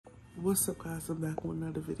What's up, guys? I'm back with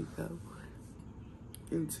another video,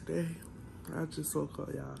 and today I just woke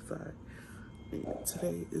up, y'all, sorry. And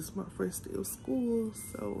today is my first day of school,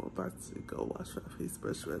 so I'm about to go wash my face,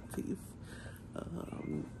 brush my teeth,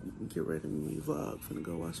 get ready to vlog. Finna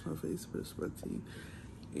go wash my face, brush my teeth,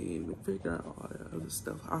 and figure out all that other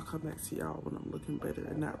stuff. I'll come back to y'all when I'm looking better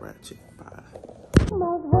and not ratchet. Bye.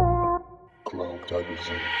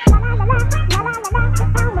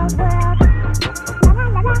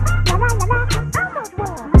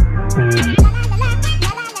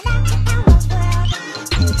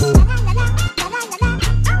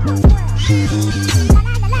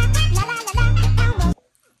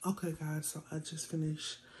 Okay, guys, so I just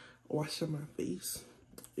finished washing my face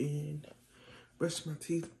and brushing my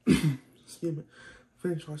teeth. Excuse me.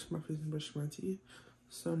 Finished washing my face and brushing my teeth.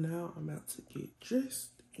 So now I'm about to get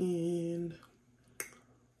dressed and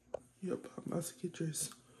yep, I'm about to get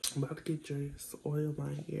dressed. Oil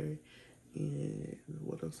my hair, and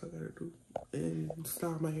what else I gotta do? And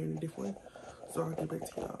style my hair in a different way. So I'll get back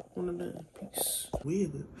to y'all when I'm done. Peace.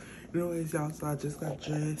 Weird. Anyways, y'all, so I just got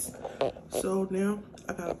dressed. So now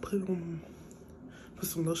I gotta put some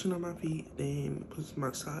lotion on my feet, then put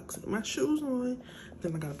my socks and my shoes on.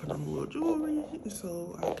 Then I gotta put on a little jewelry.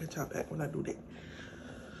 So I'll catch y'all back when I do that.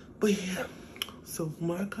 But yeah, so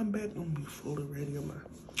when I come back, I'm gonna be fully ready on my,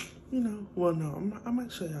 you know, well, no, I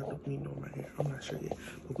might show y'all the meaning on my hair. I'm not sure yet,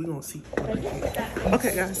 but we gonna see.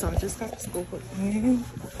 Okay, guys, so I just got to school.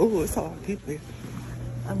 Oh, it's all people.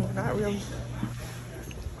 I mean, not really.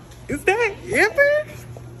 Is that Amber?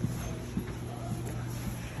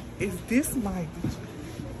 Is this my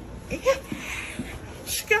Amber?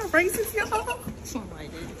 She got braces, y'all. Something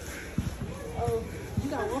like that. Oh, you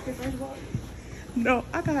got walking first of all? No,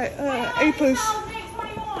 I got A push.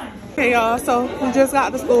 Hey y'all, so we just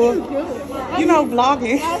got to school. You know,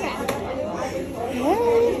 vlogging. Hey.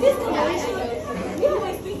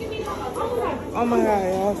 Oh my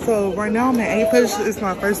god, y'all. So right now I'm at A push. It's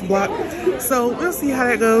my first block. So we'll see how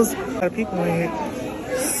that goes. A lot of people in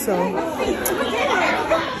here. So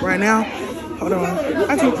right now, hold on.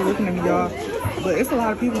 I think you're looking at me, y'all. But it's a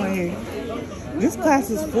lot of people in here. This class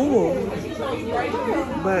is full.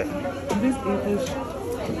 But this is,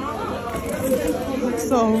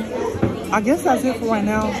 so I guess that's it for right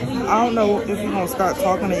now. I don't know if we're gonna start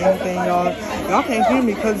talking or anything, y'all. Y'all can't hear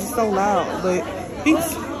me because it's so loud, but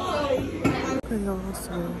peace. Okay, y'all,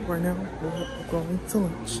 so right now we're going to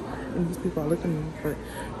lunch, and these people are looking at me, but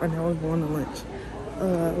right now we're going to lunch.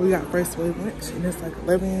 We got first wave lunch, and it's like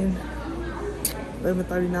 11:39,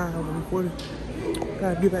 11:40.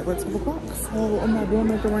 Gotta get back by 12 o'clock, so I'm not doing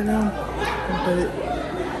nothing right now, but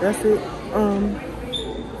that's it.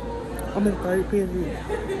 I'm in third period.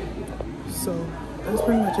 So that's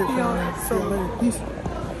pretty much it for y'all. So later. Peace.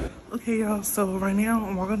 Okay, y'all, so right now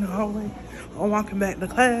I'm walking the hallway. I'm walking back to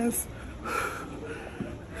class.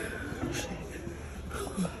 Shit.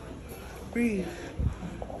 Breathe.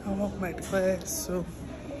 I'm walking back to class. So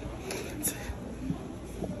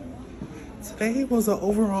today was an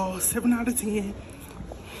overall 7 out of 10.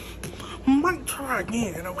 Might try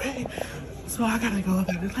again, okay? So I gotta go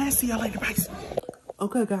back to class. See y'all later. Bye.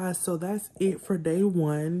 Okay, guys, so that's it for day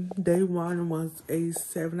one. Day one was a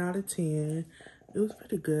 7 out of 10. It was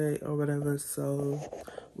pretty good or whatever. So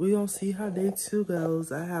we gonna see how day two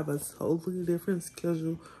goes. I have a totally different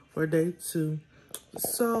schedule for day two.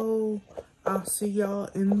 So I'll see y'all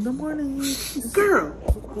in the morning. Girl,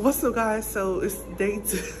 what's up, guys? So it's day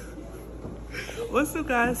two. What's up,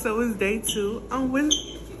 guys? So it's day two. I'm with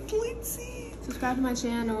Lindsay. Subscribe to my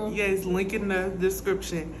channel. Yes, link in the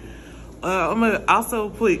description. I'm gonna also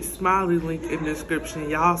put Smiley link in the description.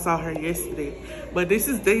 Y'all saw her yesterday. But this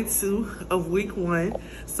is day two of week one.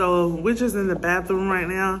 So we're just in the bathroom right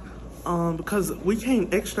now. Because we came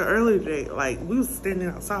extra early today. Like, we was standing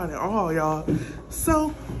outside at all, y'all.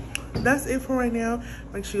 So that's it for right now.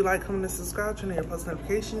 Make sure you like, comment, and subscribe, turn on your post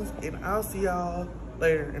notifications, and I'll see y'all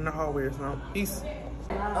later in the hallway or something. Peace.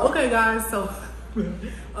 Okay, guys, so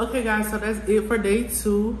that's it for day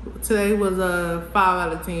two. Today was a 5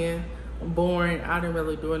 out of 10. Boring. I didn't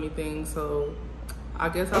really do anything, so I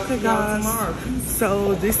guess I'll see y'all tomorrow.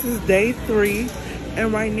 So this is day 3,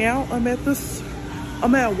 and right now I'm at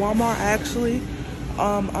Walmart actually.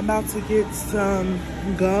 I'm about to get some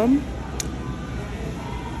gum.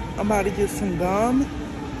 I'm about to get some gum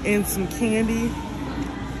and some candy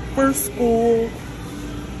for school.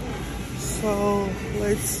 So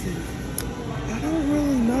let's see. I don't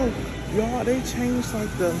really know. Y'all, they changed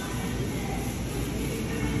like the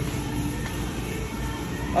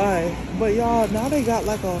Alright, but y'all, now they got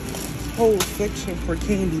like a whole section for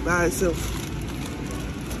candy by itself.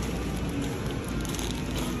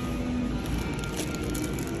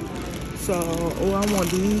 So, oh, I want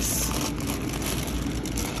these.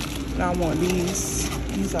 I want these.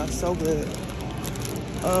 These are so good.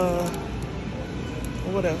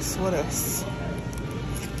 What else? What else?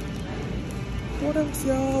 What else,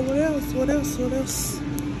 y'all? What else? What else? What else?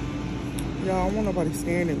 Y'all, I don't want nobody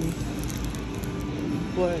staring at me.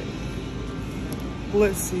 But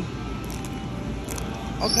let's see.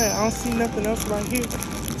 Okay, I don't see nothing else right here.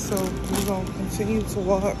 So we're gonna continue to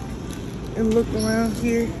walk and look around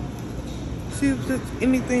here. See if there's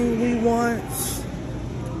anything we want.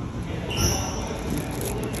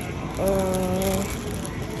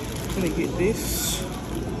 Let me get this.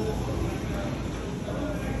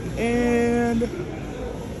 And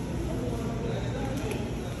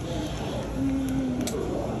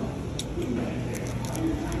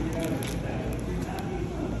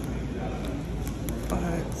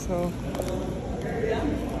alright, so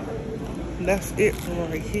that's it for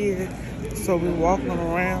right here. So we're walking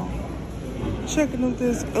around, checking if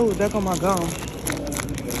this. Oh, that's on my gum.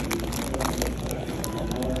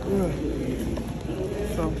 Yeah.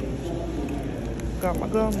 So got my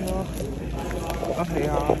gum, y'all. Okay,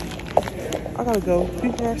 y'all. I gotta go.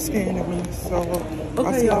 People are scaring at me. So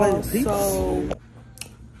okay, y'all. So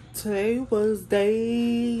today was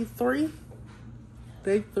day 3.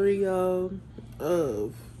 Day 3 of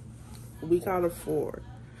week out of 4.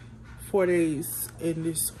 4 days in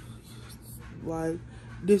this, like,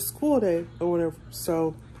 this school day or whatever.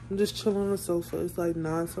 So I'm just chilling on the sofa. It's like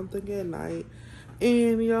 9 something at night,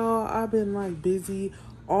 and y'all, I've been like busy.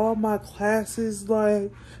 All my classes,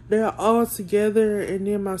 like, they're all together, and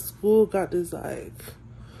then my school got this like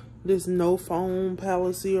this no phone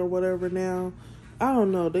policy or whatever now. I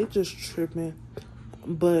don't know, they just tripping,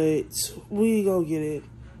 but we go get it.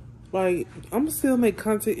 Like, I'm still make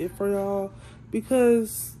content for y'all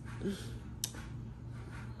because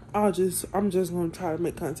I'm just gonna try to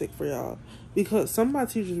make content for y'all because some of my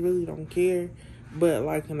teachers really don't care, but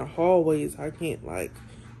like in the hallways I can't, like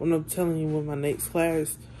when I'm telling you with my next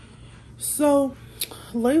class. So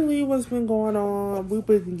lately, what's been going on, we've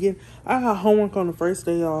been getting, I got homework on the first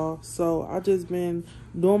day, y'all, so I just been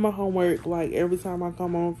doing my homework like every time I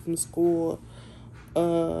come home from school,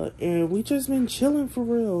 and we just been chilling for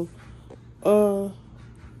real.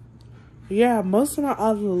 Yeah, I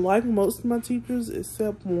like most of my teachers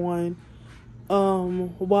except one.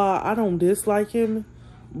 While I don't dislike him,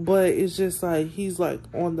 but it's just like he's like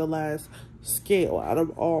on the last scale out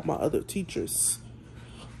of all my other teachers.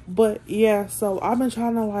 But yeah, so I've been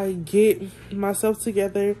trying to like get myself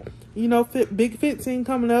together. You know, Big 15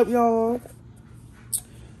 coming up, y'all.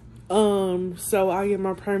 So I get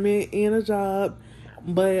my permit and a job,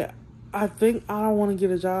 but I think I don't want to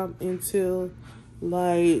get a job until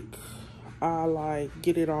like I like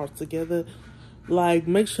get it all together. Like,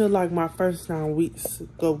 make sure like my first 9 weeks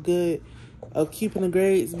go good of keeping the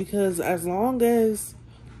grades, because as long as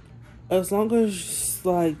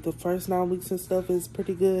like the first 9 weeks and stuff is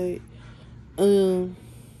pretty good, then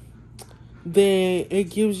it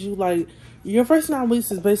gives you like your first 9 weeks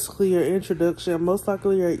is basically your introduction, most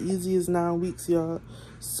likely your easiest 9 weeks, y'all.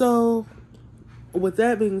 So with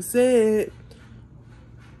that being said,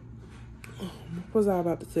 what was I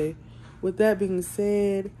about to say? With that being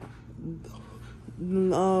said,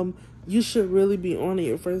 you should really be on it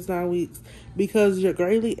your first 9 weeks because your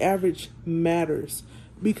grade average matters.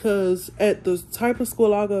 Because at the type of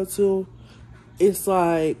school I go to, it's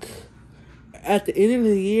like at the end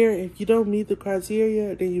of the year, if you don't meet the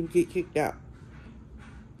criteria, then you get kicked out.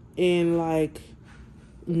 And like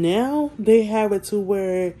now they have it to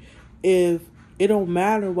where if it don't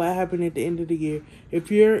matter what happened at the end of the year,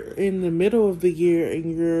 if you're in the middle of the year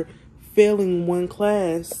and you're failing one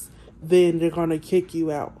class, then they're gonna kick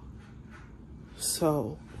you out.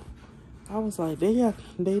 So I was like, they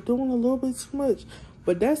doing a little bit too much.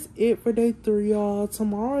 But that's it for day 3, y'all.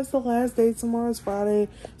 Tomorrow is the last day. Tomorrow's Friday.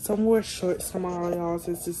 Some more shorts tomorrow, y'all,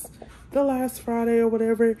 since it's the last Friday or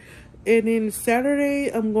whatever. And then Saturday,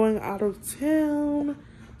 I'm going out of town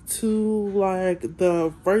to like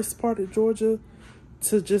the first part of Georgia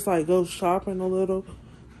to just like go shopping a little.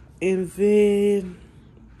 And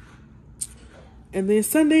then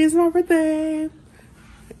Sunday is my birthday.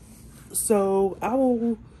 So I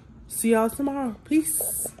will see y'all tomorrow.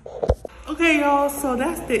 Peace. Okay, y'all, so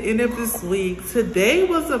that's the end of this week. Today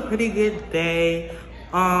was a pretty good day.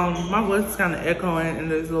 My voice is kind of echoing in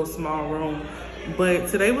this little small room, but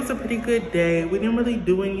today was a pretty good day. We didn't really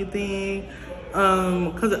do anything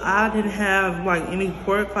because I didn't have like any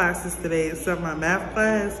core classes today except my math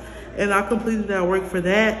class, and I completed that work for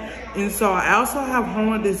that. And so I also have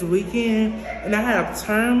homework this weekend, and I have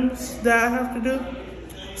terms that I have to do.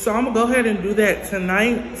 So I'm gonna go ahead and do that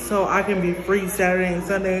tonight so I can be free Saturday and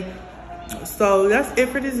Sunday. So that's it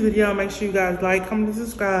for this video. Make sure you guys like, comment, and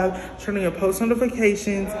subscribe, turn on your post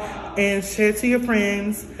notifications, and share to your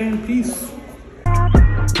friends. And peace.